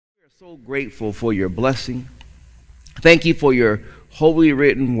So grateful for your blessing. Thank you for your holy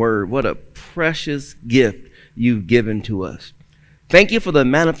written word. What a precious gift you've given to us. Thank you for the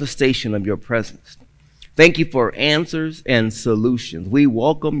manifestation of your presence. Thank you for answers and solutions. We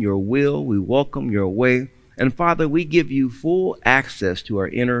welcome your will. We welcome your way. And Father, we give you full access to our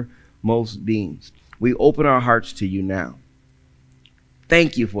innermost beings. We open our hearts to you now.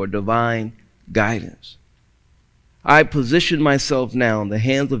 Thank you for divine guidance. I position myself now in the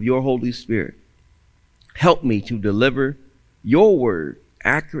hands of your Holy Spirit. Help me to deliver your word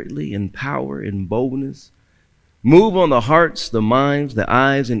accurately in power and boldness. Move on the hearts, the minds, the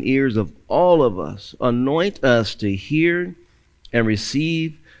eyes, and ears of all of us. Anoint us to hear and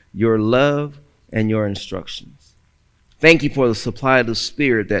receive your love and your instructions. Thank you for the supply of the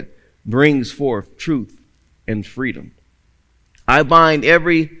Spirit that brings forth truth and freedom. I bind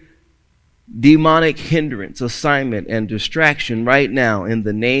every demonic hindrance, assignment, and distraction right now in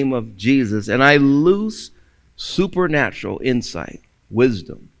the name of Jesus. And I loose supernatural insight,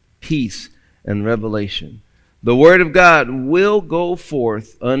 wisdom, peace, and revelation. The word of God will go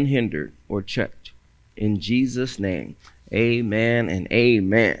forth unhindered or checked. In Jesus' name, amen and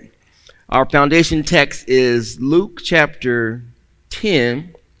amen. Our foundation text is Luke chapter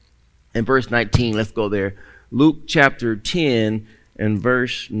 10 and verse 19. Let's go there. Luke chapter 10 and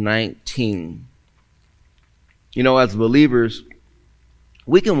verse 19. You know, as believers,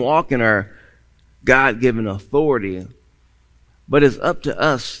 we can walk in our God-given authority, but it's up to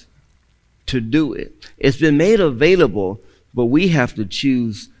us to do it. It's been made available, but we have to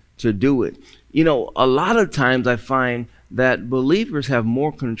choose to do it. You know, a lot of times I find that believers have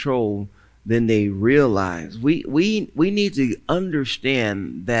more control than they realize. We need to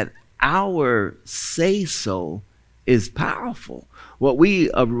understand that our say-so is powerful. What we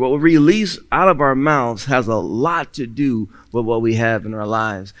release out of our mouths has a lot to do with what we have in our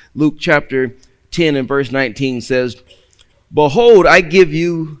lives. Luke chapter 10 and verse 19 says, "Behold, I give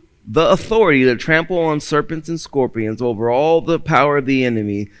you the authority to trample on serpents and scorpions over all the power of the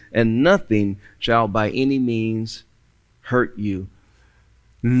enemy, and nothing shall by any means hurt you."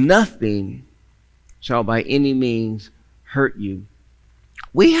 Nothing shall by any means hurt you.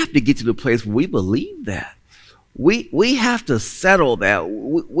 We have to get to the place where we believe that. We have to settle that.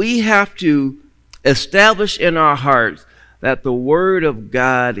 We have to establish in our hearts that the word of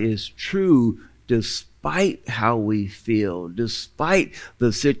God is true despite how we feel, despite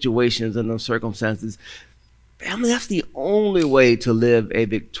the situations and the circumstances. Family, that's the only way to live a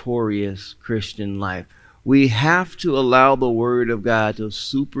victorious Christian life. We have to allow the word of God to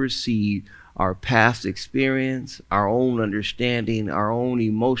supersede our past experience, our own understanding, our own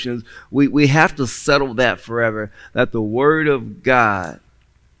emotions. We have to settle that forever, that the word of God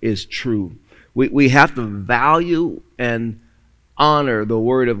is true. We have to value and honor the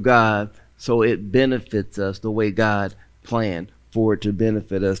word of God so it benefits us the way God planned for it to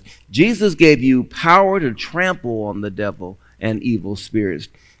benefit us. Jesus gave you power to trample on the devil and evil spirits.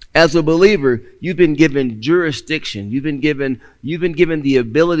 As a believer, you've been given jurisdiction. You've been given the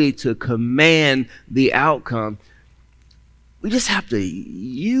ability to command the outcome. We just have to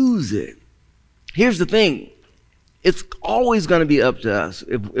use it. Here's the thing. It's always going to be up to us.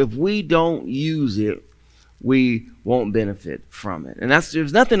 If we don't use it, we won't benefit from it. And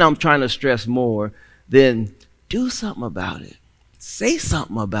there's nothing I'm trying to stress more than do something about it. Say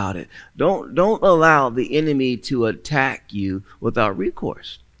something about it. Don't allow the enemy to attack you without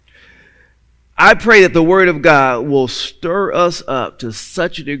recourse. I pray that the word of God will stir us up to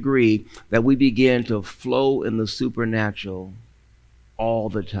such a degree that we begin to flow in the supernatural all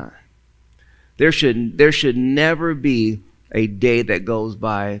the time. There should never be a day that goes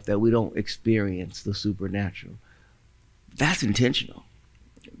by that we don't experience the supernatural. That's intentional.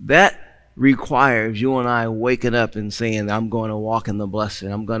 That requires you and I waking up and saying, I'm going to walk in the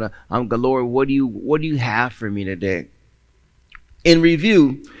blessing. Lord, what do you have for me today? In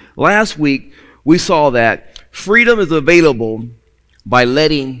review, last week, we saw that freedom is available by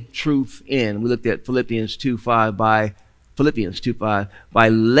letting truth in. We looked at Philippians 2:5 by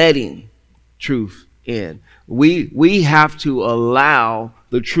letting truth in. We have to allow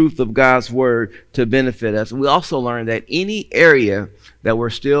the truth of God's word to benefit us. We also learned that any area that we're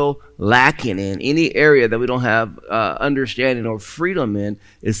still lacking in, any area that we don't have understanding or freedom in,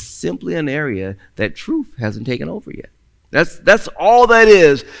 is simply an area that truth hasn't taken over yet. That's all that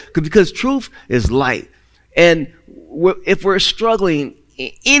is, because truth is light. And if we're struggling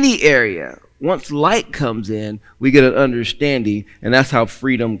in any area, once light comes in, we get an understanding, and that's how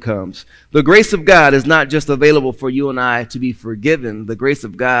freedom comes. The grace of God is not just available for you and I to be forgiven. The grace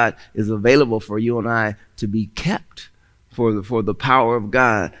of God is available for you and I to be kept for the power of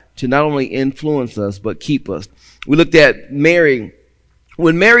God to not only influence us, but keep us. We looked at Mary.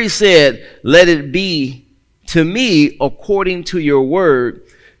 When Mary said, "Let it be to me according to your word,"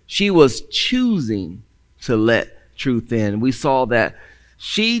 she was choosing to let truth in. We saw that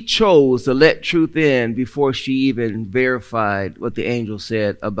she chose to let truth in before she even verified what the angel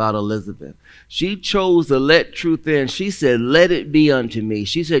said about Elizabeth. She chose to let truth in. She said, "Let it be unto me."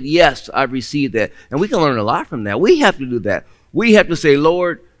 She said, "Yes, I received that." And we can learn a lot from that. We have to do that. We have to say,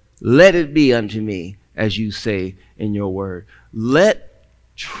 "Lord, let it be unto me as you say in your word." Let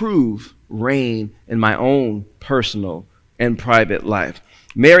truth reign in my own personal and private life.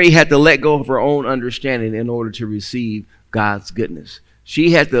 Mary had to let go of her own understanding in order to receive God's goodness.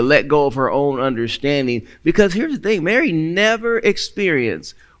 She had to let go of her own understanding, because here's the thing: Mary never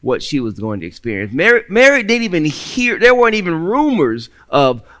experienced what she was going to experience. Mary didn't even hear, there weren't even rumors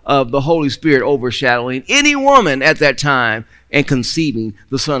of the Holy Spirit overshadowing any woman at that time and conceiving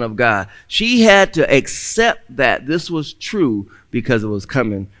the Son of God. She had to accept that this was true because it was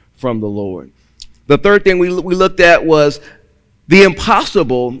coming from the Lord. The third thing we looked at was the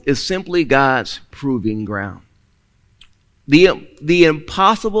impossible is simply God's proving ground. The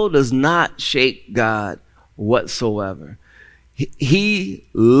impossible does not shake God whatsoever. He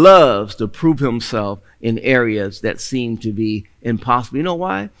loves to prove himself in areas that seem to be impossible. You know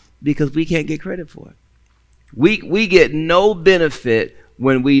why? Because we can't get credit for it. We get no benefit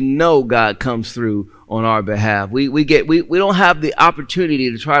when we know God comes through on our behalf. We don't have the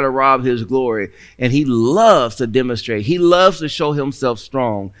opportunity to try to rob his glory. And he loves to demonstrate. He loves to show himself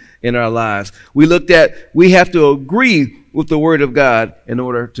strong in our lives. We looked at, we have to agree with the word of God in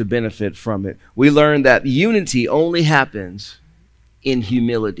order to benefit from it. We learned that unity only happens in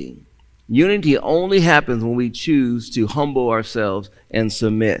humility. Unity only happens when we choose to humble ourselves and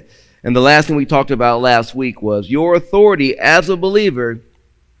submit. And the last thing we talked about last week was your authority as a believer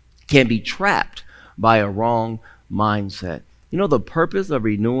can be trapped by a wrong mindset. You know, the purpose of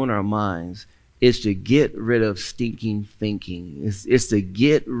renewing our minds is to get rid of stinking thinking. It's to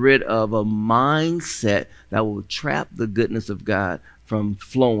get rid of a mindset that will trap the goodness of God from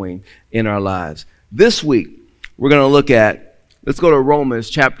flowing in our lives. This week, we're going to look at, let's go to Romans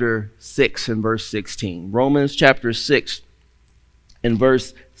chapter 6 and verse 16. Romans chapter 6 and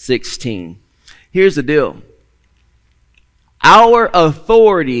verse 16. Here's the deal. Our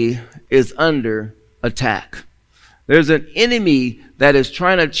authority is under attack. There's an enemy that is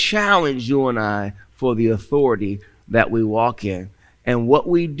trying to challenge you and I for the authority that we walk in. And what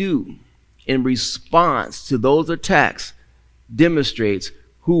we do in response to those attacks demonstrates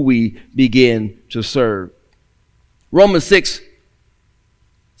who we begin to serve. Romans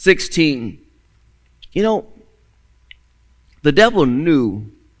 6:16. You know, the devil knew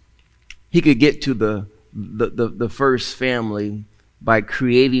he could get to the first family by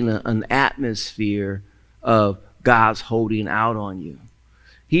creating an atmosphere of God's holding out on you.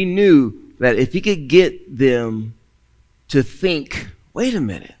 He knew that if he could get them to think, wait a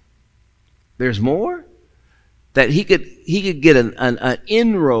minute, there's more, that he could get an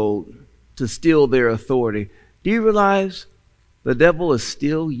inroad to steal their authority. Do you realize the devil is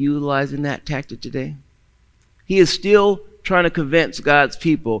still utilizing that tactic today? He is still trying to convince God's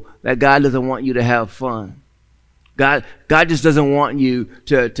people that God doesn't want you to have fun. God just doesn't want you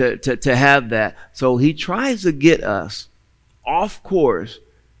to have that. So he tries to get us off course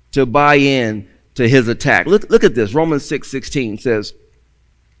to buy in to his attack. Look at this. Romans 6:16 says,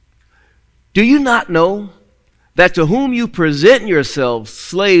 "Do you not know that to whom you present yourselves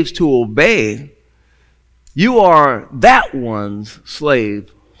slaves to obey, you are that one's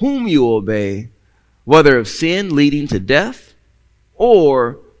slave whom you obey, whether of sin leading to death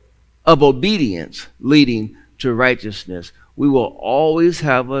or of obedience leading to righteousness?" We will always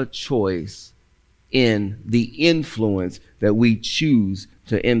have a choice in the influence that we choose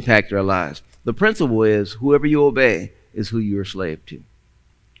to impact our lives. The principle is whoever you obey is who you're a slave to.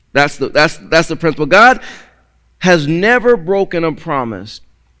 That's the principle. God has never broken a promise,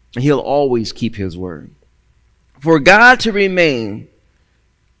 and he'll always keep his word. For God to remain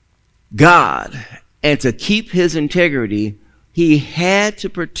God and to keep his integrity, he had to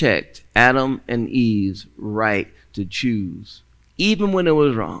protect Adam and Eve's right to choose, even when it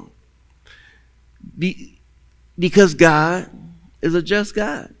was wrong. Because God is a just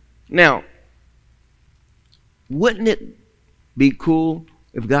God. Now, wouldn't it be cool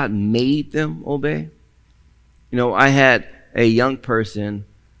if God made them obey? You know, I had a young person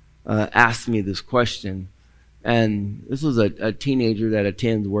ask me this question, and this was a teenager that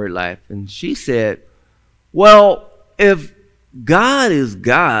attends WordLife, and she said, well, if God is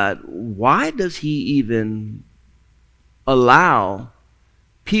God, why does he even allow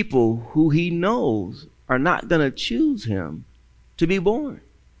people who he knows are not going to choose him to be born?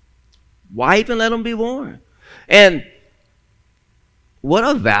 Why even let them be born? And what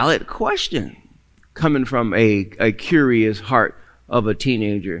a valid question coming from a curious heart of a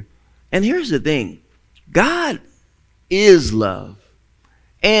teenager. And here's the thing. God is love.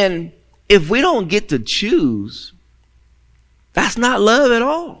 And if we don't get to choose, that's not love at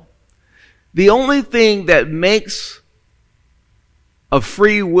all. The only thing that makes a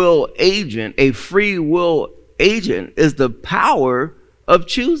free will agent is the power of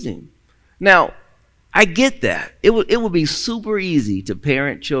choosing. Now, I get that. It would be super easy to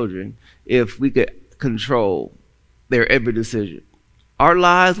parent children if we could control their every decision. Our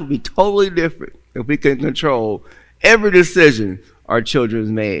lives would be totally different if we could control every decision our children's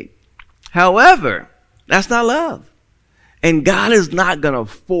made. However, that's not love. And God is not going to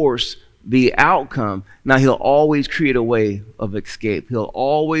force the outcome. Now, he'll always create a way of escape. He'll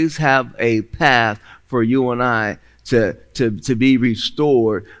always have a path for you and I to be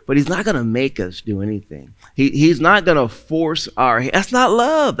restored, but he's not going to make us do anything. He's not going to force that's not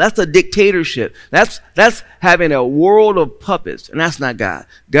love. That's a dictatorship. That's having a world of puppets, and that's not God.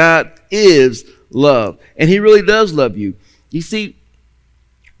 God is love, and he really does love you. You see,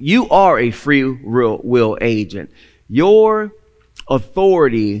 you are a free will agent. Your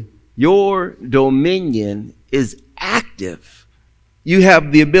authority, your dominion is active. You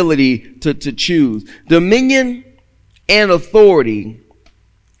have the ability to choose. Dominion and authority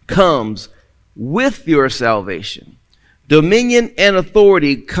comes with your salvation. Dominion and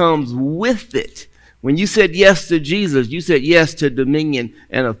authority comes with it. When you said yes to Jesus, you said yes to dominion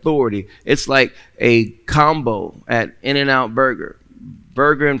and authority. It's like a combo at In-N-Out Burger.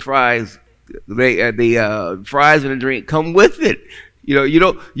 Burger and fries, the fries and the drink come with it. You know,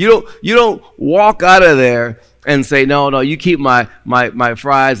 you don't walk out of there and say, no, you keep my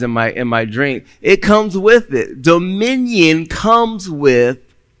fries and my drink. It comes with it. Dominion comes with,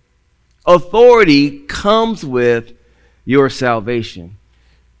 authority comes with your salvation.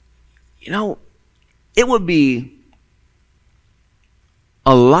 You know, it would be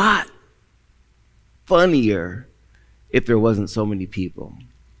a lot funnier if there wasn't so many people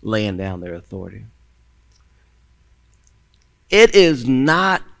laying down their authority. It is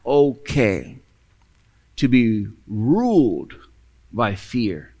not okay to be ruled by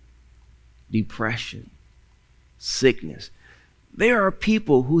fear, depression, sickness. There are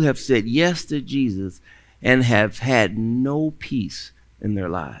people who have said yes to Jesus and have had no peace in their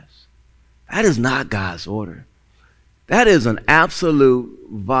lives. That is not God's order. That is an absolute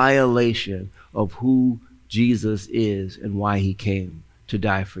violation of who Jesus is and why he came to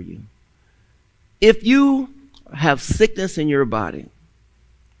die for you. If you have sickness in your body,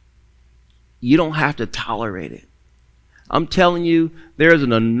 you don't have to tolerate it. I'm telling you, there's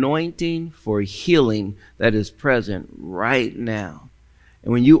an anointing for healing that is present right now.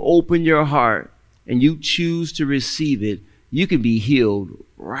 And when you open your heart and you choose to receive it, you can be healed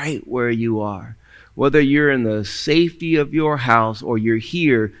right where you are. Whether you're in the safety of your house or you're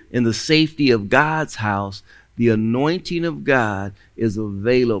here in the safety of God's house, the anointing of God is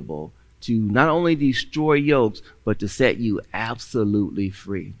available to not only destroy yokes, but to set you absolutely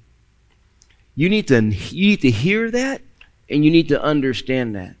free. You need to hear that, and you need to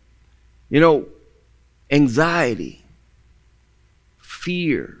understand that. You know, anxiety,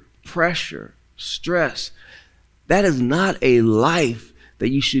 fear, pressure, stress, that is not a life that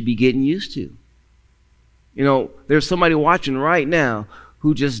you should be getting used to. You know, there's somebody watching right now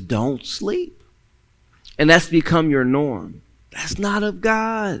who just don't sleep. And that's become your norm. That's not of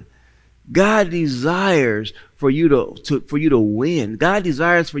God. God desires for you to win. God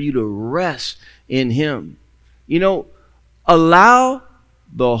desires for you to rest in him. You know, allow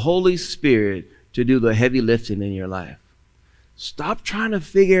the Holy Spirit to do the heavy lifting in your life. Stop trying to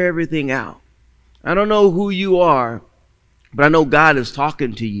figure everything out. I don't know who you are, but I know God is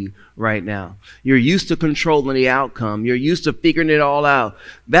talking to you right now. You're used to controlling the outcome. You're used to figuring it all out.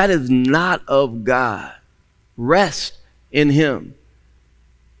 That is not of God. Rest in him.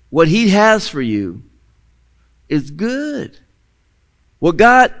 What he has for you is good. What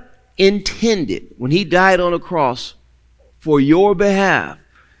God intended when he died on the cross for your behalf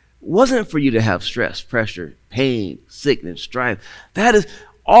wasn't for you to have stress, pressure, pain, sickness, strife.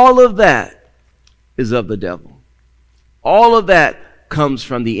 All of that is of the devil. All of that comes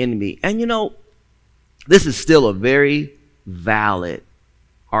from the enemy. And you know, this is still a very valid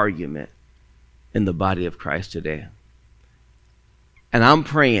argument in the body of Christ today. And I'm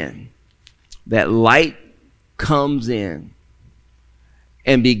praying that light comes in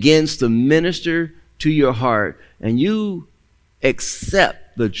and begins to minister to your heart and you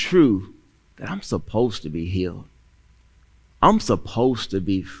accept the truth that I'm supposed to be healed. I'm supposed to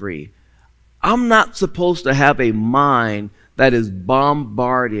be free. I'm not supposed to have a mind that is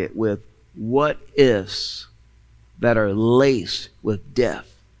bombarded with what ifs that are laced with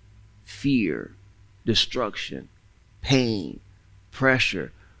death, fear, destruction, pain,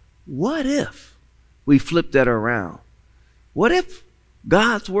 pressure. What if we flip that around? What if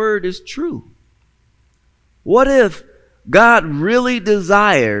God's word is true? What if God really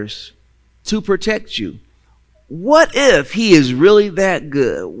desires to protect you? What if he is really that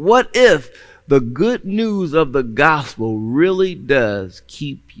good? What if the good news of the gospel really does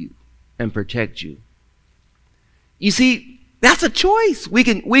keep you and protect you? You see, that's a choice. We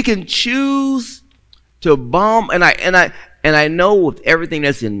can choose to bomb, and I know with everything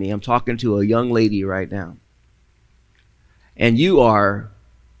that's in me, I'm talking to a young lady right now, and you are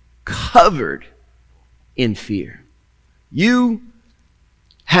covered in fear. You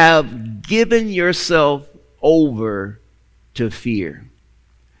have given yourself over to fear,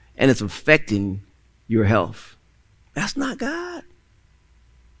 and it's affecting your health. That's not God.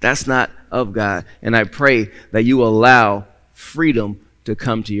 That's not of God. And I pray that you allow freedom to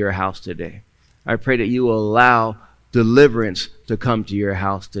come to your house today. I pray that you allow deliverance to come to your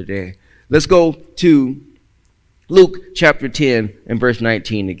house today. Let's go to Luke chapter 10 and verse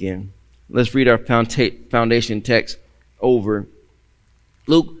 19 again. Let's read our foundation text over.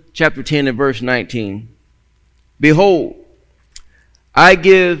 Luke chapter 10 and verse 19. Behold, I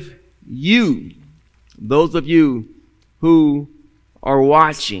give you, those of you who are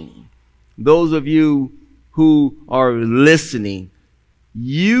watching, those of you who are listening,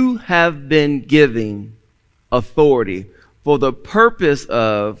 you have been given authority for the purpose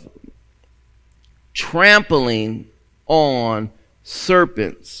of trampling on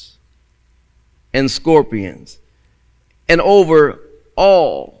serpents and scorpions and over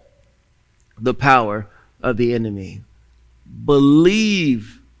all the power of the enemy.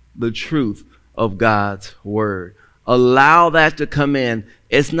 Believe the truth of God's word. Allow that to come in.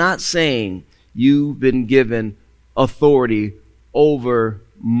 It's not saying you've been given authority over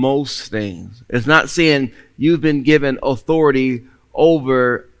most things. It's not saying you've been given authority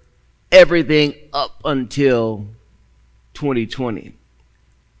over everything up until 2020.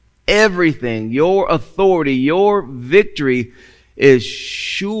 Everything, your authority, your victory is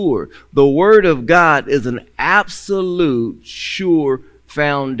sure. The word of God is an absolute sure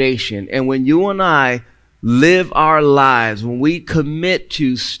foundation. And when you and I live our lives, when we commit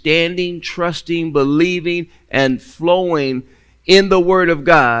to standing, trusting, believing, and flowing in the word of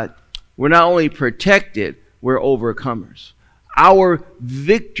God, we're not only protected, we're overcomers. Our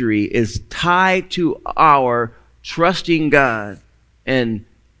victory is tied to our trusting God and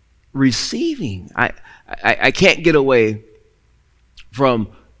receiving. I can't get away from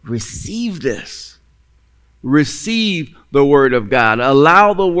receive this. Receive the word of God.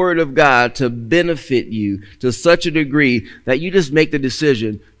 Allow the word of God to benefit you to such a degree that you just make the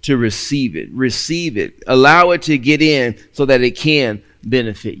decision to receive it. Receive it. Allow it to get in so that it can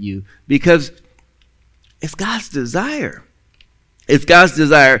benefit you, because it's God's desire. It's God's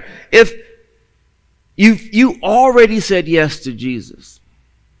desire. If you already said yes to Jesus,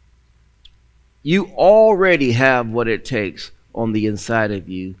 you already have what it takes on the inside of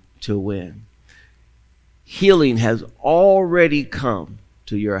you to win. Healing has already come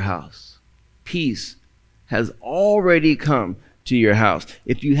to your house. Peace has already come to your house.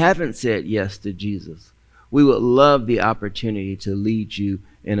 If you haven't said yes to Jesus, we would love the opportunity to lead you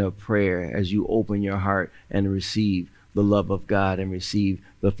in a prayer as you open your heart and receive the love of God and receive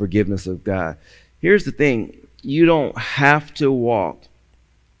the forgiveness of God. Here's the thing. You don't have to walk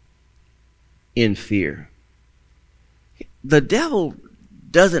in fear. The devil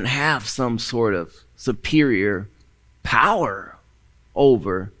doesn't have some sort of superior power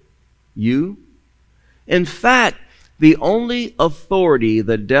over you. In fact, the only authority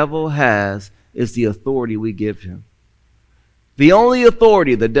the devil has is the authority we give him. The only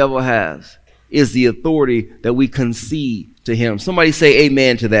authority the devil has is the authority that we concede to him. Somebody say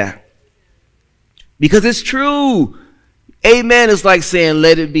amen to that. Because it's true. Amen is like saying,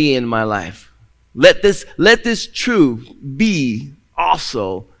 let it be in my life. Let this truth be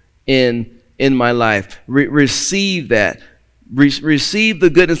also in my life. Receive that. Receive the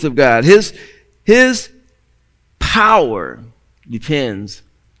goodness of God. His power depends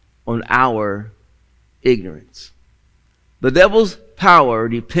on our ignorance. The devil's power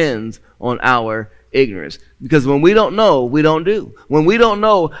depends on our ignorance. Because when we don't know, we don't do. When we don't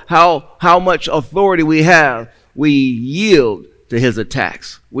know how much authority we have, we yield to his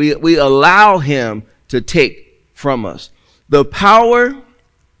attacks. We allow him to take from us. The power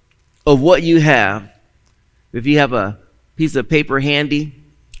of what you have, if you have a piece of paper handy,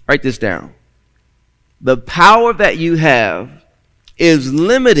 write this down. The power that you have is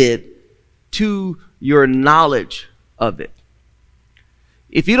limited to your knowledge of it.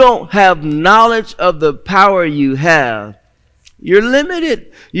 If you don't have knowledge of the power you have, you're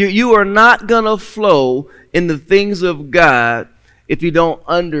limited. You are not going to flow in the things of God if you don't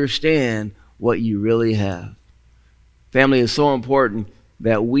understand what you really have. Family, is so important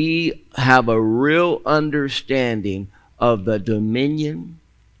that we have a real understanding of the dominion,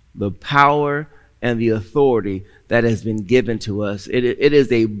 the power, and the authority that has been given to us. It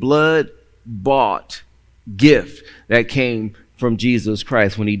is a blood-bought gift that came from Jesus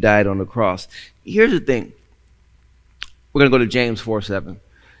Christ when he died on the cross. Here's the thing. We're going to go to James 4:7.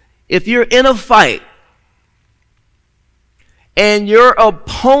 If you're in a fight and your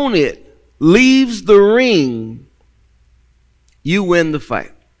opponent leaves the ring, you win the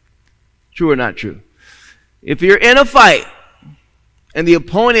fight. True or not true? If you're in a fight and the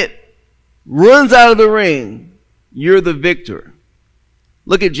opponent runs out of the ring, you're the victor.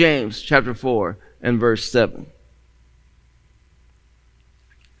 Look at James chapter 4 and verse 7.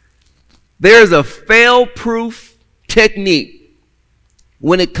 There's a fail-proof technique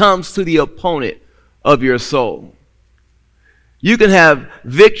when it comes to the opponent of your soul. You can have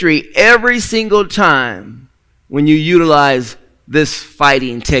victory every single time when you utilize this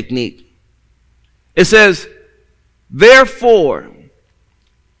fighting technique. It says, therefore,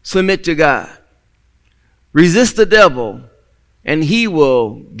 submit to God. Resist the devil, and he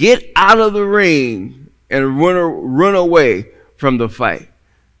will get out of the ring and run away from the fight.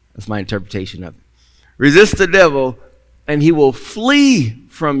 That's my interpretation of it. Resist the devil, and he will flee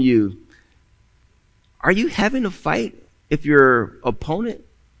from you. Are you having a fight if your opponent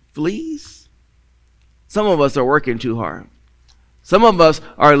flees? Some of us are working too hard. Some of us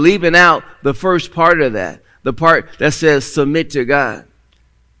are leaving out the first part of that, the part that says submit to God.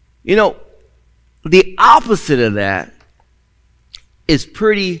 You know, the opposite of that is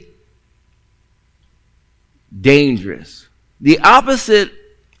pretty dangerous. The opposite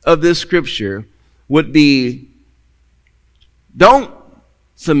of this scripture would be don't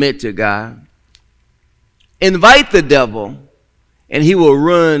submit to God. Invite the devil, and he will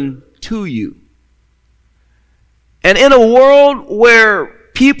run to you. And in a world where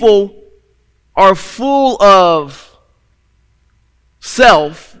people are full of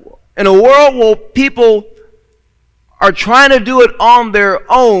self, in a world where people are trying to do it on their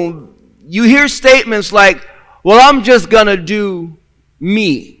own, you hear statements like, well, I'm just going to do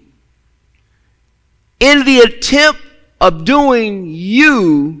me. In the attempt of doing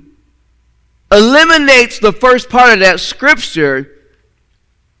you, eliminates the first part of that scripture,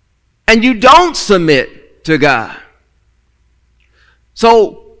 and you don't submit to God.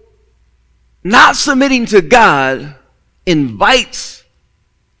 So, not submitting to God invites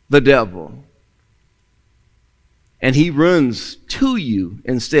the devil, and he runs to you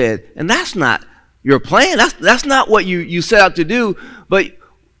instead. And that's not your plan. That's not what you set out to do. But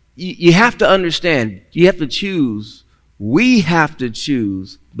you have to understand, you have to choose. We have to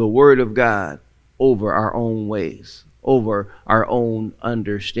choose the Word of God over our own ways, over our own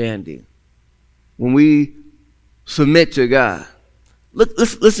understanding. When we submit to God,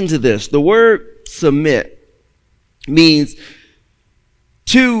 listen to this. The word submit means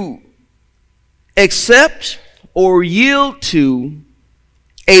to accept or yield to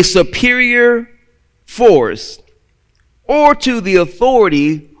a superior force or to the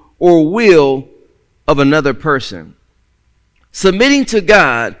authority or will of another person. Submitting to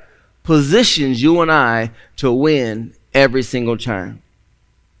God positions you and I to win every single time.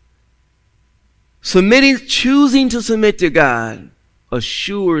 Choosing to submit to God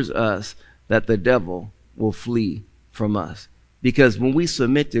assures us that the devil will flee from us. Because when we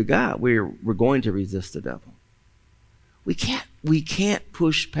submit to God, we're going to resist the devil. We can't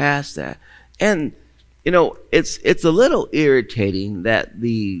push past that. And you know, it's a little irritating that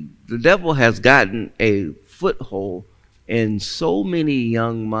the devil has gotten a foothold in so many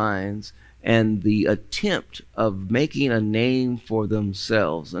young minds, and the attempt of making a name for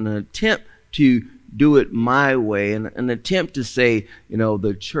themselves, an attempt to do it my way, and an attempt to say, you know,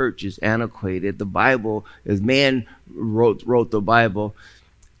 the church is antiquated, the Bible is, man wrote the Bible.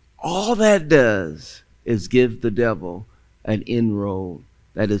 All that does is give the devil an inroad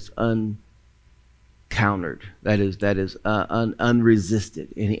that is uncountered, that is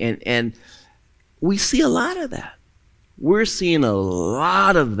unresisted, and we see a lot of that. We're seeing a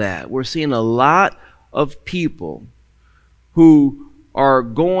lot of that. We're seeing a lot of people who are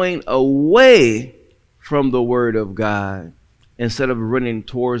going away from the Word of God instead of running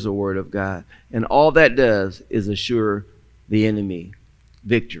towards the Word of God. And all that does is assure the enemy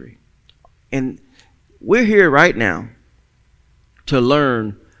victory. And we're here right now to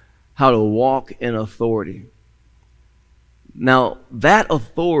learn how to walk in authority. Now, that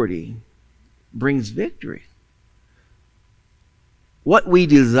authority brings victory. What we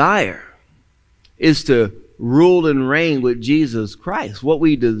desire is to rule and reign with Jesus Christ. What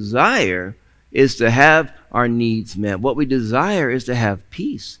we desire is to have our needs met. What we desire is to have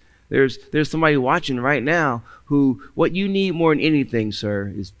peace. There's somebody watching right now who, what you need more than anything,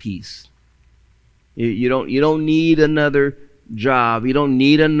 sir, is peace. You don't need another job. You don't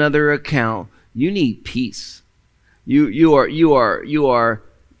need another account. You need peace. You are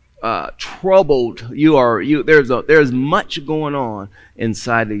troubled. There's much going on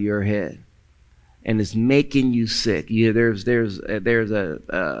inside of your head, and it's making you sick. There's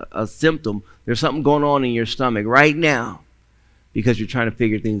a symptom. There's something going on in your stomach right now because you're trying to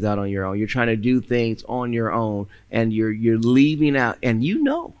figure things out on your own. You're trying to do things on your own, and you're leaving out, and you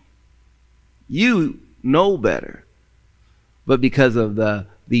know better, but because of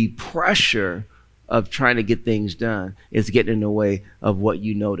the pressure of trying to get things done, it's getting in the way of what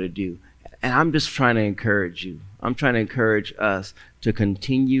you know to do. And I'm just trying to encourage you. I'm trying to encourage us to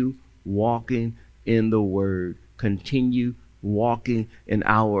continue walking in the Word, continue walking in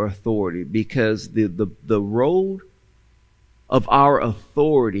our authority, because the road of our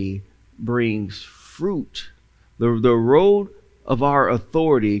authority brings fruit. The road of our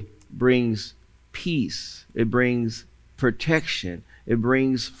authority brings peace. It brings protection. It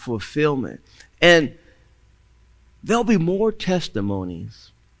brings fulfillment. And there'll be more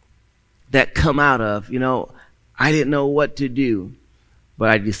testimonies that come out of, I didn't know what to do, but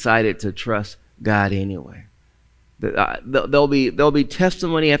I decided to trust God anyway. There'll be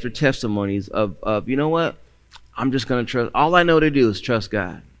testimony after testimonies of you know what? I'm just going to trust. All I know to do is trust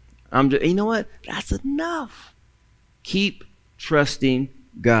God. You know what? That's enough. Keep trusting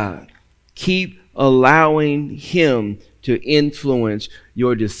God. Keep allowing Him to influence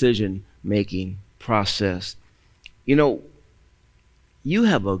your decision-making process. You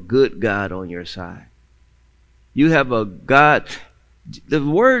have a good God on your side. You have a God. The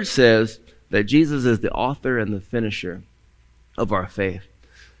Word says that Jesus is the author and the finisher of our faith.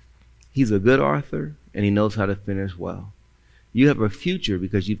 He's a good author, and He knows how to finish well. You have a future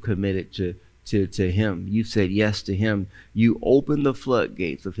because you've committed to Him. You've said yes to Him. You open the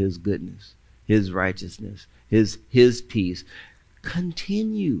floodgates of His goodness, His righteousness, His peace.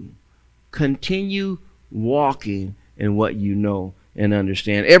 Continue walking in what you know and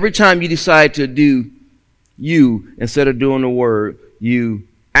understand. Every time you decide to do you instead of doing the Word, you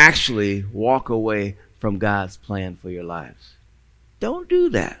actually walk away from God's plan for your lives. Don't do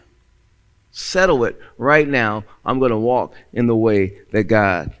that. Settle it right now. I'm going to walk in the way that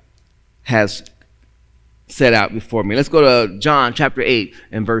God has set out before me. Let's go to John chapter 8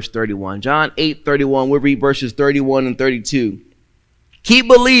 and verse 31. John 8:31. We'll read verses 31 and 32. Keep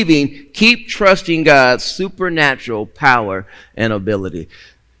believing, keep trusting God's supernatural power and ability.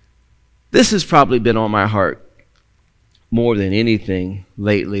 This has probably been on my heart more than anything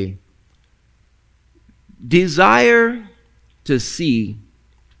lately. Desire to see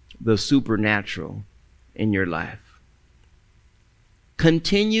the supernatural in your life.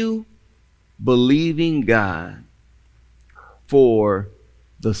 Continue believing God for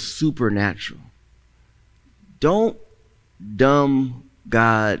the supernatural. Don't dumb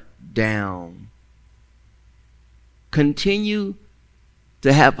God down. Continue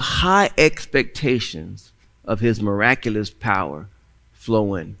to have high expectations of His miraculous power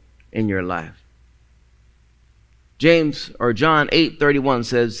flowing in your life. John 8:31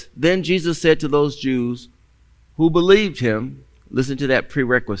 says, Then Jesus said to those Jews who believed Him, listen to that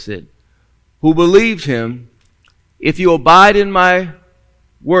prerequisite, who believed Him, if you abide in my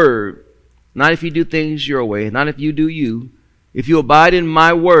word, not if you do things your way, not if you do you, if you abide in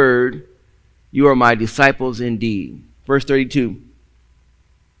my word, you are my disciples indeed. Verse 32.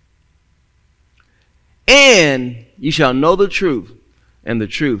 And you shall know the truth, and the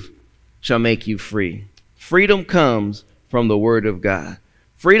truth shall make you free. Freedom comes from the Word of God.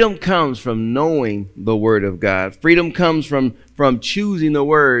 Freedom comes from knowing the Word of God. Freedom comes from choosing the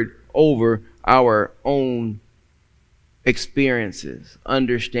Word over our own experiences,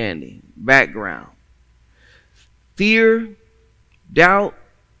 understanding, background. Fear, doubt,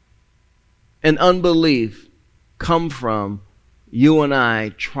 and unbelief come from you and I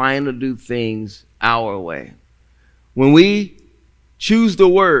trying to do things our way. When we choose the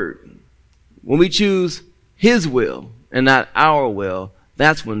Word, when we choose His will and not our will,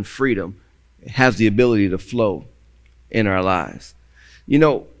 that's when freedom has the ability to flow in our lives. You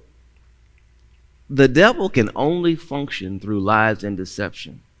know, the devil can only function through lies and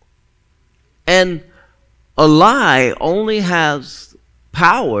deception. And a lie only has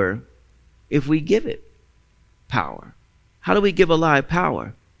power if we give it power. How do we give a lie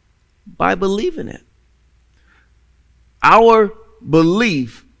power? By believing it. Our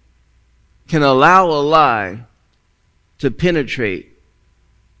belief can allow a lie to penetrate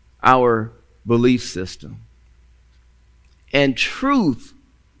our belief system. And truth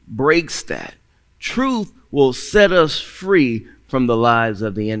breaks that. Truth will set us free from the lies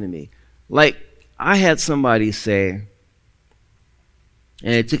of the enemy. Like I had somebody say,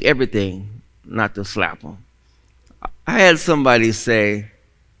 and it took everything not to slap them. I had somebody say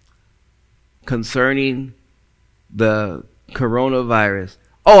concerning the coronavirus,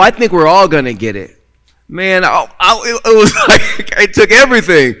 oh, I think we're all going to get it. Man, it was like it took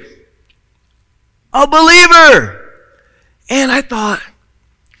everything. A believer. And I thought,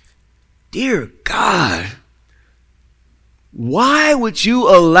 dear God, why would you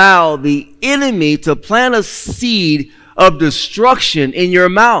allow the enemy to plant a seed of destruction in your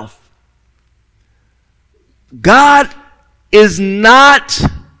mouth? God is not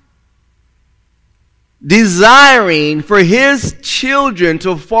desiring for his children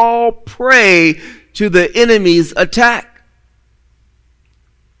to fall prey to the enemy's attack.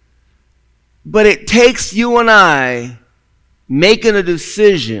 But it takes you and I making a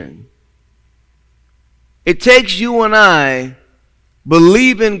decision. It takes you and I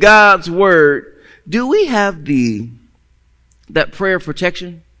believing God's word. Do we have that prayer of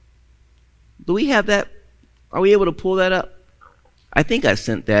protection? Do we have that? Are we able to pull that up? I think I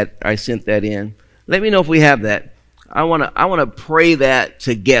sent that in. Let me know if we have that. I want to pray that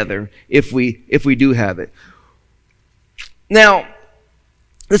together if we do have it. Now,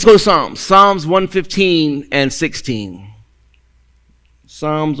 let's go to Psalms. Psalms 115 and 16.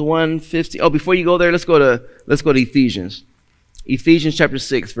 Psalms 115. Oh, before you go there, let's go to Ephesians. Ephesians chapter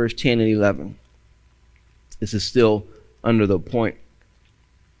 6, verse 10 and 11. This is still under the point.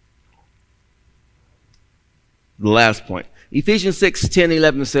 The last point. Ephesians 6, 10 and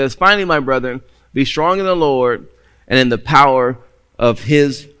 11 says, finally, my brethren, be strong in the Lord and in the power of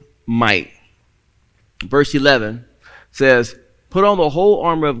his might. Verse 11 says, put on the whole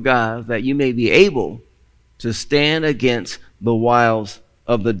armor of God that you may be able to stand against the wiles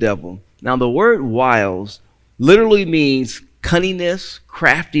of the devil. Now, the word wiles literally means cunningness,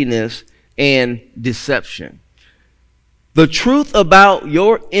 craftiness, and deception. The truth about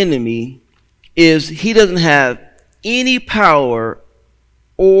your enemy is he doesn't have any power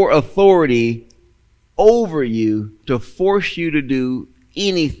or authority over you to force you to do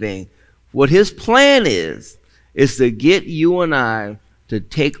anything. What his plan is to get you and I to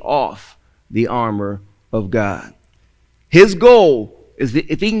take off the armor of God. His goal is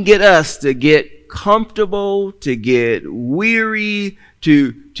that if he can get us to get comfortable, to get weary,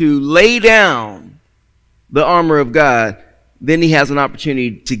 to lay down the armor of God, then he has an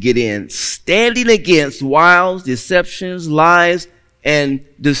opportunity to get in. Standing against wiles, deceptions, lies, and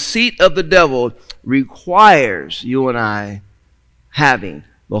deceit of the devil requires you and I having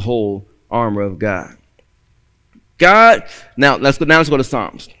the whole armor of God. Now let's go to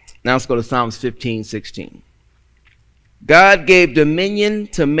Psalms. Now let's go to Psalms 15, 16. God gave dominion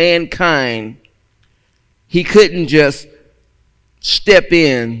to mankind. He couldn't just step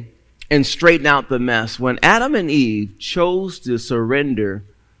in and straighten out the mess. When Adam and Eve chose to surrender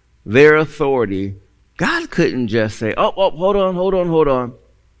their authority, God couldn't just say, oh, hold on.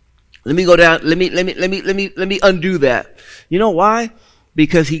 Let me go down. Let me undo that. You know why?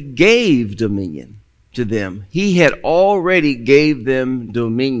 Because he gave dominion to them. He had already gave them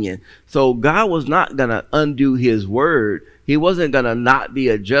dominion. So God was not going to undo his word. He wasn't going to not be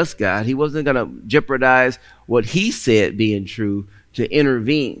a just God. He wasn't going to jeopardize what he said being true to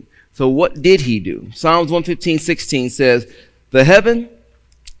intervene. So what did he do? Psalms 115, 16 says,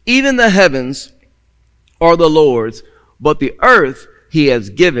 even the heavens are the Lord's, but the earth he has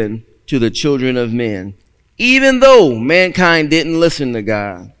given to the children of men. Even though mankind didn't listen to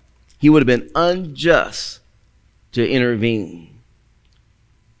God, he would have been unjust to intervene.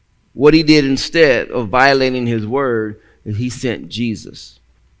 What he did instead of violating his word is he sent Jesus.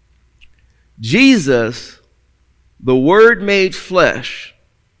 Jesus, the Word made flesh,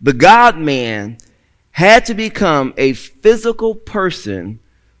 the God-man, had to become a physical person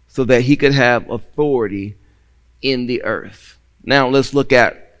so that he could have authority in the earth. Now let's look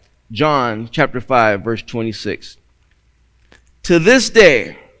at John chapter 5, verse 26. To this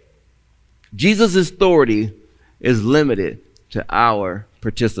day, Jesus' authority is limited to our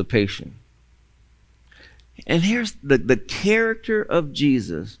participation. And here's the character of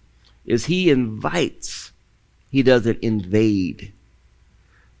Jesus is he invites, he doesn't invade.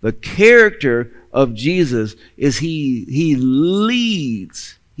 The character of Jesus is he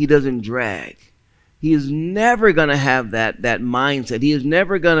leads, he doesn't drag. He is never going to have that mindset. He is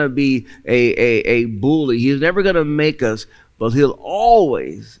never going to be a bully. He is never going to make us, but he'll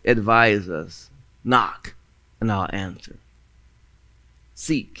always advise us, knock and I'll answer.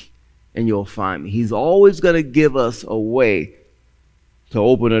 Seek and you'll find me. He's always going to give us a way to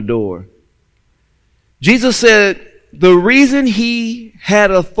open a door. Jesus said the reason he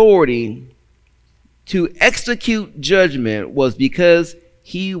had authority to execute judgment was because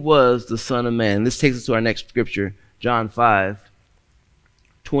he was the Son of Man. This takes us to our next scripture, John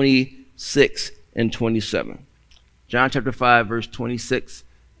 5:26 and 27. John chapter 5, verse 26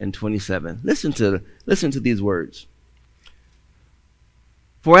 and 27. Listen to these words.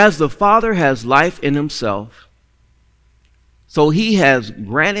 For as the Father has life in himself, so he has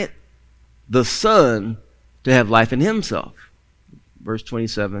granted the Son to have life in himself. Verse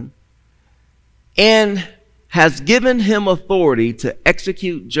 27. And has given him authority to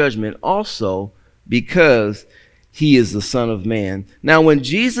execute judgment also because he is the Son of Man. Now, when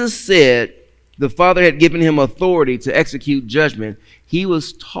Jesus said the Father had given him authority to execute judgment, he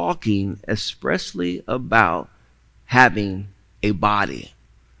was talking expressly about having a body.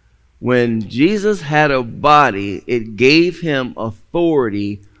 When Jesus had a body, it gave him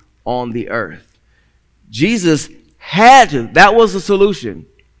authority on the earth. Jesus had to, that was the solution.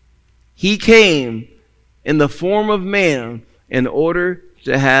 He came in the form of man in order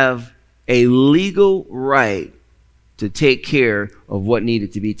to have a legal right to take care of what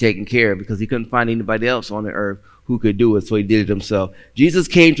needed to be taken care of, because he couldn't find anybody else on the earth who could do it, so he did it himself. Jesus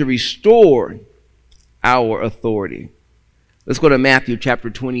came to restore our authority. Let's go to Matthew chapter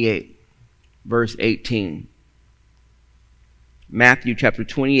 28, verse 18. Matthew chapter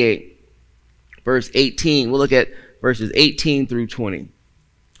 28, verse 18. We'll look at verses 18 through 20.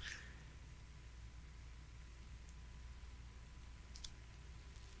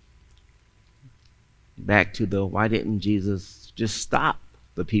 Back to the why didn't Jesus just stop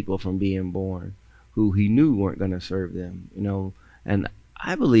the people from being born who he knew weren't going to serve them, and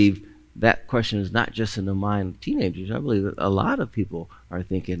I believe that question is not just in the mind of teenagers. I believe that a lot of people are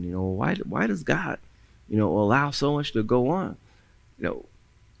thinking, why does God, allow so much to go on?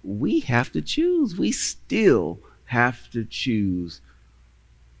 We have to choose. We still have to choose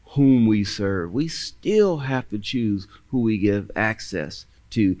whom we serve. We still have to choose who we give access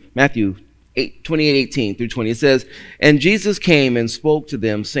to. Matthew 28:18 through 20. It says, and Jesus came and spoke to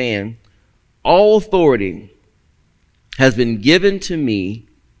them, saying, all authority has been given to me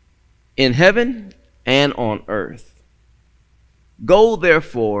in heaven and on earth. Go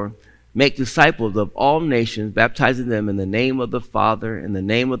therefore, make disciples of all nations, baptizing them in the name of the Father, in the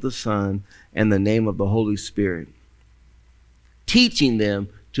name of the Son, and the name of the Holy Spirit, teaching them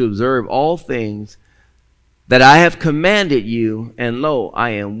to observe all things that I have commanded you, and lo, I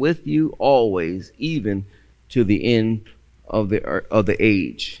am with you always, even to the end of the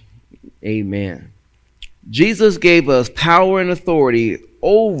age. Amen. Jesus gave us power and authority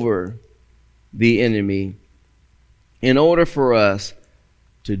over the enemy in order for us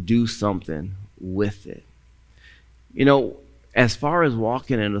to do something with it. As far as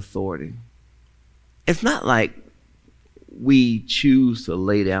walking in authority, it's not like we choose to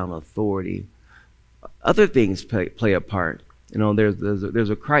lay down authority. Other things play a part. There's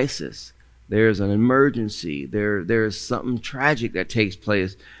a crisis. There's an emergency. There's something tragic that takes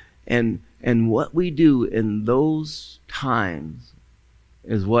place. And what we do in those times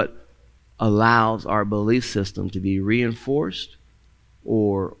is what allows our belief system to be reinforced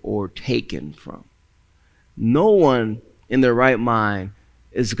or taken from. No one in their right mind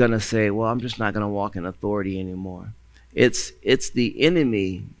is going to say, well, I'm just not going to walk in authority anymore. It's the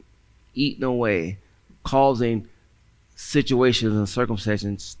enemy eating away, causing situations and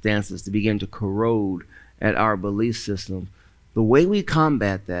circumstances to begin to corrode at our belief system. The way we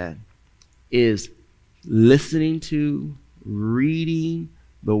combat that is listening to, reading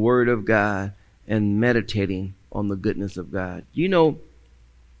the Word of God, and meditating on the goodness of God.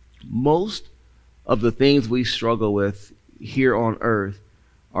 Most of the things we struggle with here on earth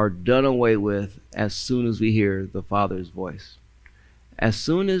are done away with as soon as we hear the Father's voice. As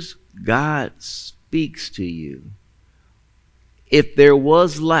soon as God speaks to you, if there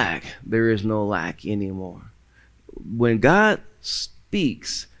was lack, there is no lack anymore. When God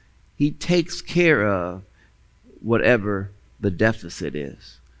speaks, he takes care of whatever the deficit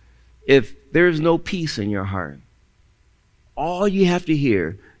is. If there's no peace in your heart, all you have to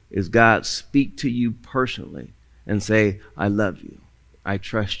hear is God speak to you personally and say, I love you. I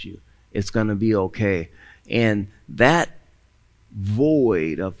trust you. It's going to be okay. And that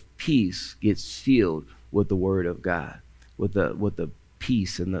void of peace gets filled with the word of God, with the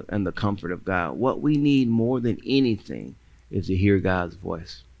peace and the comfort of God. What we need more than anything is to hear God's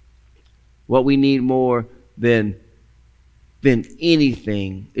voice. What we need more than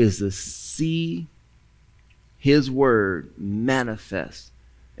anything is to see his word manifest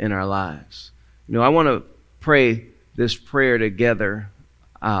in our lives. You know, I want to pray this prayer together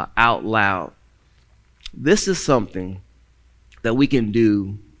out loud. This is something that we can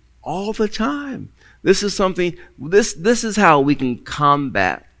do all the time. This is something, this is how we can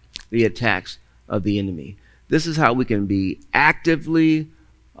combat the attacks of the enemy. This is how we can be actively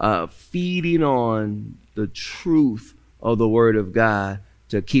feeding on the truth of the word of God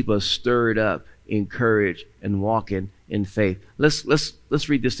to keep us stirred up, encouraged, and walking in faith. Let's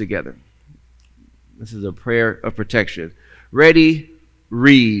read this together. This is a prayer of protection. Ready,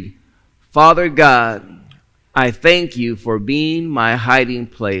 read. Father God, I thank you for being my hiding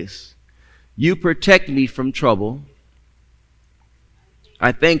place. You protect me from trouble.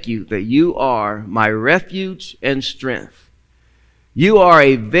 I thank you that you are my refuge and strength. You are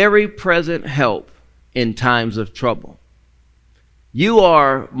a very present help in times of trouble. You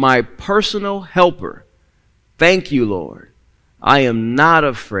are my personal helper. Thank you, Lord. I am not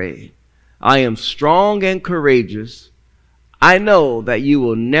afraid. I am strong and courageous. I know that you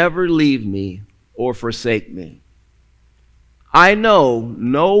will never leave me or forsake me. I know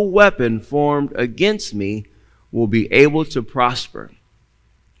no weapon formed against me will be able to prosper.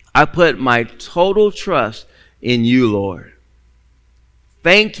 I put my total trust in you, Lord.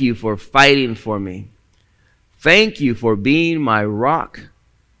 Thank you for fighting for me. Thank you for being my rock,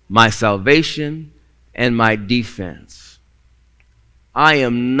 my salvation, and my defense. I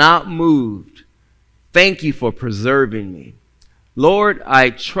am not moved. Thank you for preserving me. Lord, I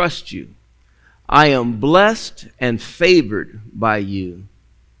trust you. I am blessed and favored by you.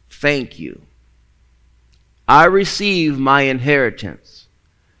 Thank you. I receive my inheritance,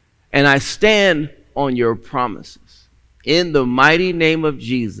 and I stand on your promises. In the mighty name of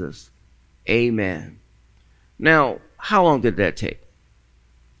Jesus, amen. Now, how long did that take?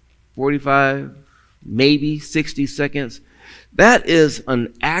 45, maybe 60 seconds? That is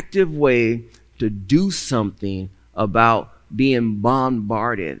an active way to do something about being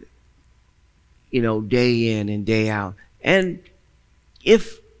bombarded, you know, day in and day out. And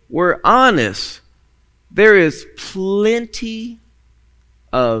if we're honest, there is plenty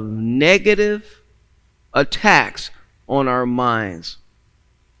of negative attacks on our minds.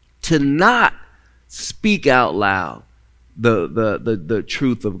 To not speak out loud the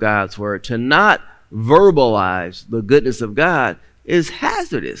truth of God's word, to not verbalize the goodness of God, is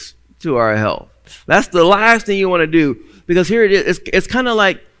hazardous to our health. That's the last thing you want to do, because here it is. It's kind of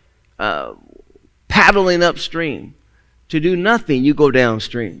like paddling upstream. To do nothing, you go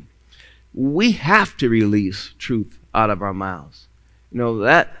downstream. We have to release truth out of our mouths. You know,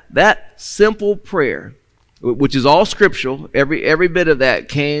 that simple prayer, which is all scriptural, every bit of that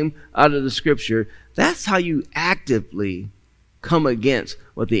came out of the scripture. That's how you actively come against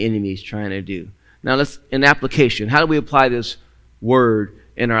what the enemy is trying to do. Now, let's, in application, how do we apply this word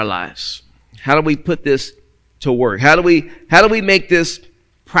in our lives? How do we put this to work? How do we make this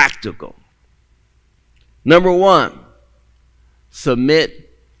practical? Number one, submit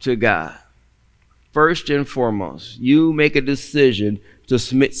to God. First and foremost, you make a decision to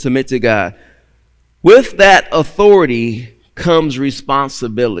submit to God. With that authority comes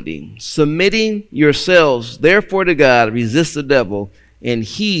responsibility. Submitting yourselves, therefore, to God, resist the devil, and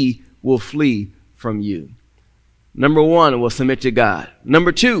he will flee from you. Number one, we'll submit to God.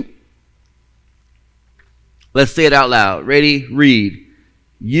 Number two, let's say it out loud. Ready? Read.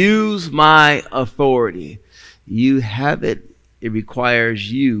 Use my authority. You have it. It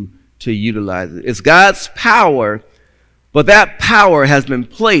requires you to utilize it. It's God's power, but that power has been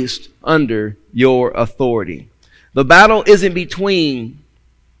placed under your authority. The battle isn't between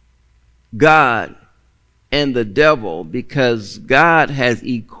God and the devil, because God has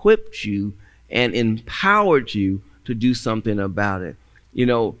equipped you and empowered you to do something about it. You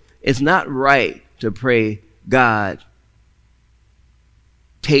know, it's not right to pray, God,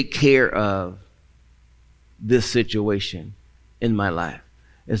 take care of this situation in my life.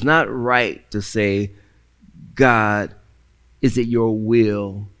 It's not right to say, God, is it your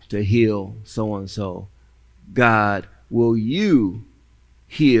will to heal so-and-so? God, will you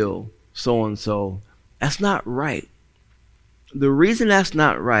heal so-and-so? That's not right. The reason that's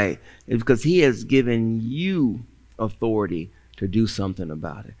not right is because he has given you authority to do something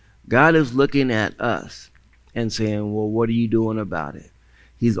about it. God is looking at us and saying, well, what are you doing about it?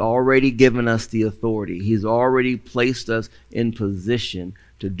 He's already given us the authority. He's already placed us in position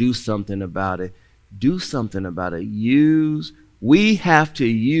to do something about it. Do something about it. We have to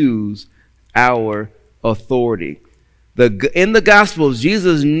use our authority. In the Gospels,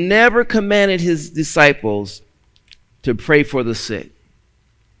 Jesus never commanded his disciples to pray for the sick.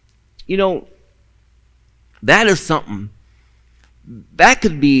 You know, that is something. That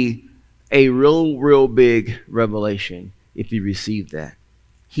could be a real big revelation if you receive that.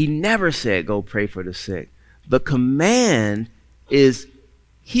 He never said, go pray for the sick. The command is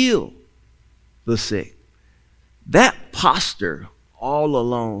heal the sick. That posture all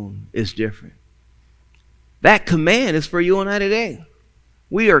alone is different. That command is for you and I today.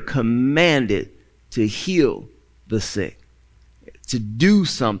 We are commanded to heal the sick, to do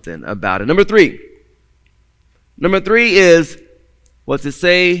something about it. Number three is, what's it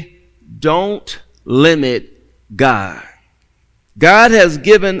say? Don't limit God. God has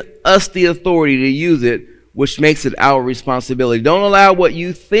given us the authority to use it, which makes it our responsibility. Don't allow what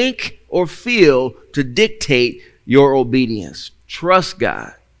you think or feel to dictate your obedience. Trust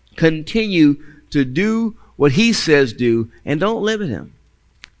God. Continue to do what he says do, and don't limit him.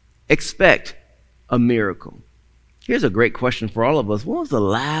 Expect a miracle. Here's a great question for all of us. When was the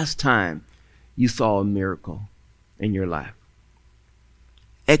last time you saw a miracle in your life?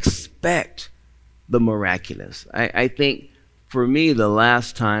 Expect the miraculous. I think for me, the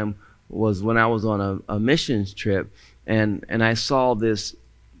last time was when I was on a missions trip, and I saw this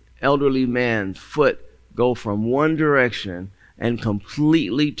elderly man's foot go from one direction and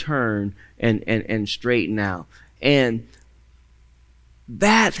completely turn and straighten out. And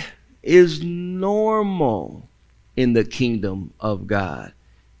that is normal in the kingdom of God.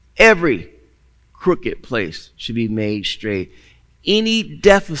 Every crooked place should be made straight. Any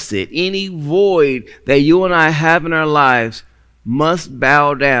deficit, any void that you and I have in our lives must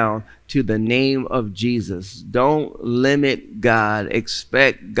bow down to the name of Jesus. Don't limit God.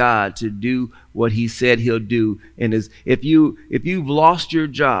 Expect God to do what he said he'll do. And if you've lost your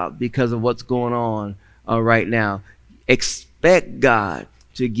job because of what's going on right now, expect God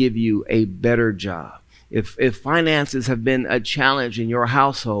to give you a better job. If finances have been a challenge in your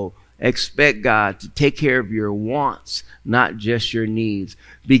household, expect God to take care of your wants, not just your needs.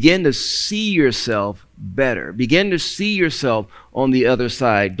 Begin to see yourself better. Begin to see yourself on the other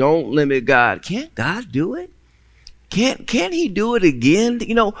side. Don't limit God. Can't God do it? Can't he do it again?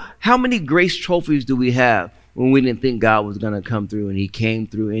 You know, how many grace trophies do we have when we didn't think God was going to come through and he came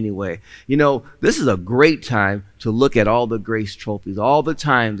through anyway? You know, this is a great time to look at all the grace trophies, all the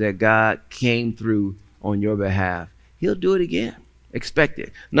times that God came through on your behalf. He'll do it again. Expect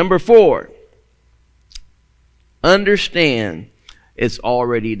it. Number 4, understand it's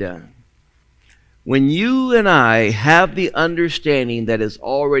already done. When you and I have the understanding that it's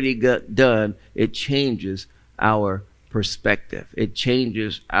already done, it changes our perspective. It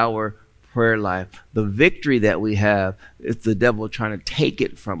changes our prayer life. The victory that we have, it's the devil trying to take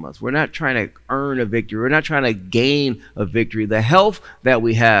it from us. We're not trying to earn a victory. We're not trying to gain a victory. The health that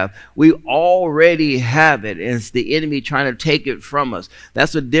we have, we already have it, and it's the enemy trying to take it from us.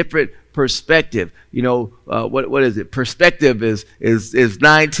 That's a different perspective. You know, what is it? Perspective is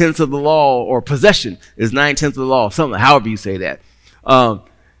 9/10 of the law, or possession is 9/10 of the law. Something, however you say that.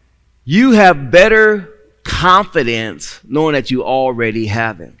 You have better confidence knowing that you already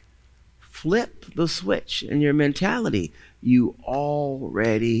have it. Flip the switch in your mentality. You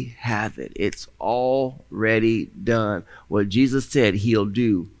already have it. It's already done. What Jesus said he'll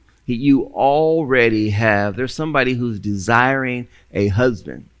do, you already have. There's somebody who's desiring a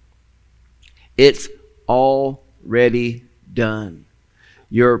husband. It's already done.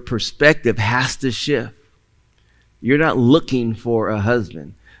 Your perspective has to shift. You're not looking for a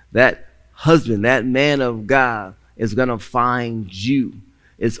husband. That husband, that man of God, is going to find you.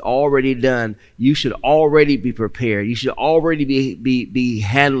 It's already done. You should already be prepared. You should already be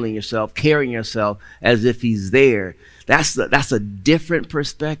handling yourself, carrying yourself as if he's there. That's a different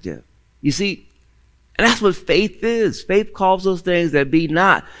perspective. You see, and that's what faith is. Faith calls those things that be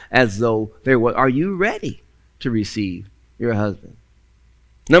not as though they were. Are you ready to receive your husband?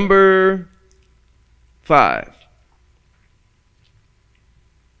 Number 5.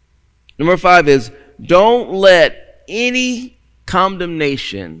 Number 5 is, don't let any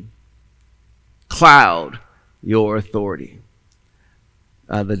condemnation cloud your authority.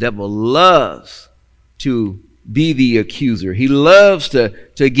 The devil loves to be the accuser. He loves to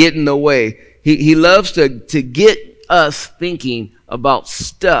get in the way. He loves to get us thinking about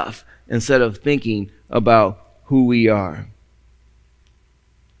stuff instead of thinking about who we are.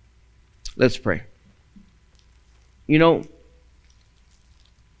 Let's pray. You know,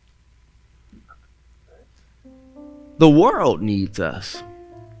 the world needs us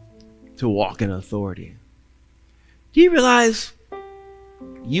to walk in authority. Do you realize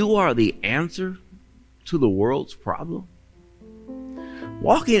you are the answer to the world's problem?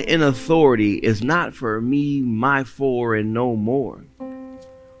 Walking in authority is not for me, my for, and no more.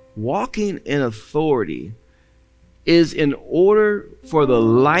 Walking in authority is in order for the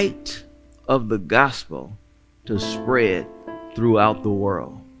light of the gospel to spread throughout the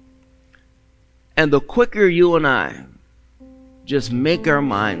world. And the quicker you and I just make our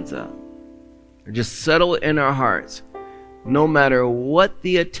minds up, or just settle in our hearts, no matter what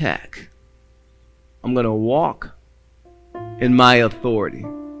the attack, I'm going to walk in my authority.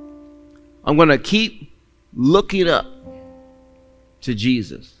 I'm going to keep looking up to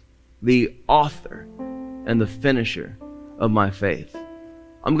Jesus, the author and the finisher of my faith.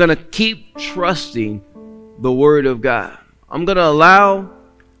 I'm going to keep trusting the Word of God. I'm going to allow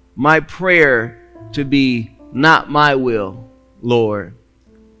my prayer to be not my will, Lord,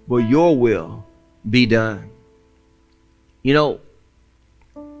 but your will be done. You know,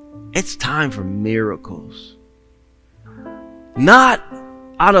 it's time for miracles. Not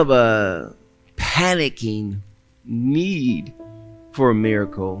out of a panicking need for a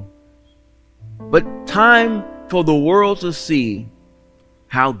miracle, but time for the world to see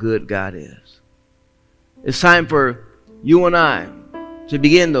how good God is. It's time for you and I to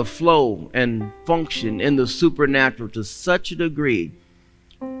begin to flow and function in the supernatural to such a degree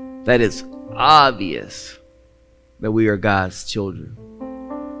that it's obvious that we are God's children.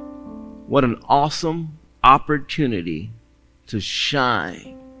 What an awesome opportunity to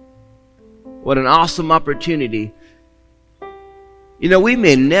shine. What an awesome opportunity. You know, we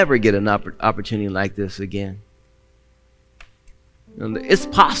may never get an opportunity like this again. It's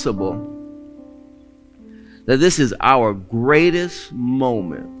possible that this is our greatest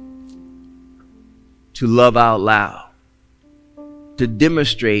moment to love out loud, to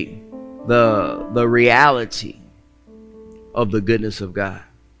demonstrate the reality of the goodness of God,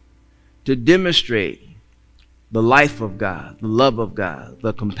 to demonstrate the life of God, the love of God,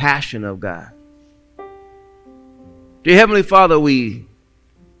 the compassion of God. Dear Heavenly Father, we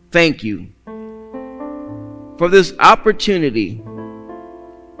thank you for this opportunity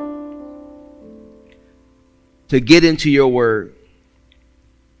to get into your word.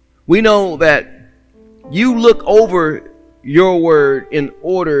 We know that you look over your word in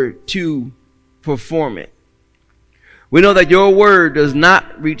order to perform it. We know that your word does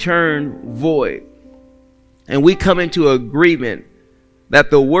not return void. And we come into agreement that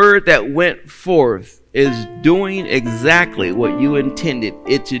the word that went forth is doing exactly what you intended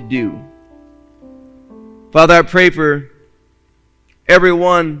it to do. Father, I pray for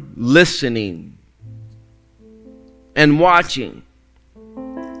everyone listening and watching.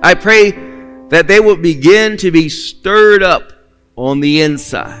 I pray that they will begin to be stirred up on the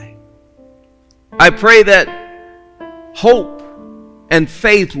inside. I pray that hope and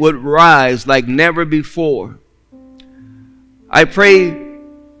faith would rise like never before. I pray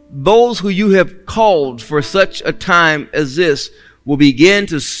those who you have called for such a time as this will begin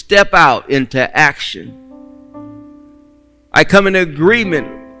to step out into action. I come in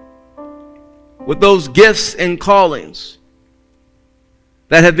agreement with those gifts and callings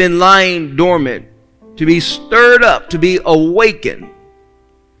that have been lying dormant to be stirred up, to be awakened.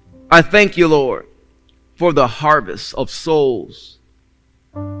 I thank you, Lord, for the harvest of souls.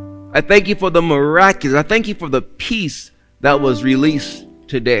 I thank you for the miraculous. I thank you for the peace that was released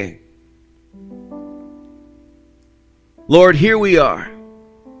today. Lord, here we are,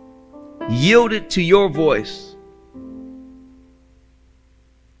 yielded to your voice.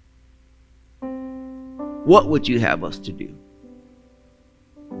 What would you have us to do?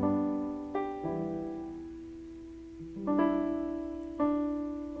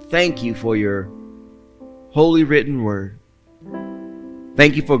 Thank you for your holy written word.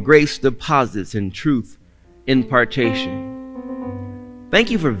 Thank you for grace deposits and truth impartation. Thank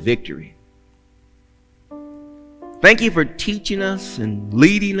you for victory. Thank you for teaching us and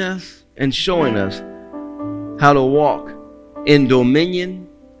leading us and showing us how to walk in dominion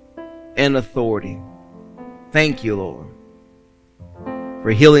and authority. Thank you, Lord,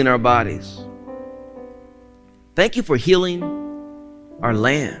 for healing our bodies. Thank you for healing our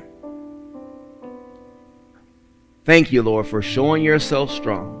land. Thank you, Lord, for showing yourself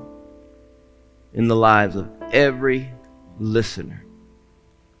strong in the lives of every listener.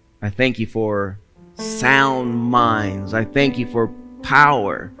 I thank you for sound minds. I thank you for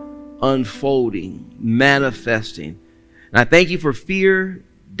power unfolding, manifesting. And I thank you for fear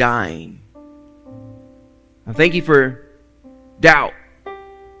dying I thank you for doubt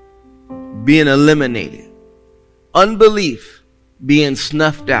being eliminated, unbelief being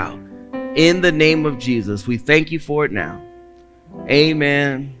snuffed out. In the name of Jesus, we thank you for it now.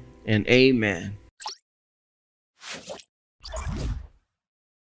 Amen and amen.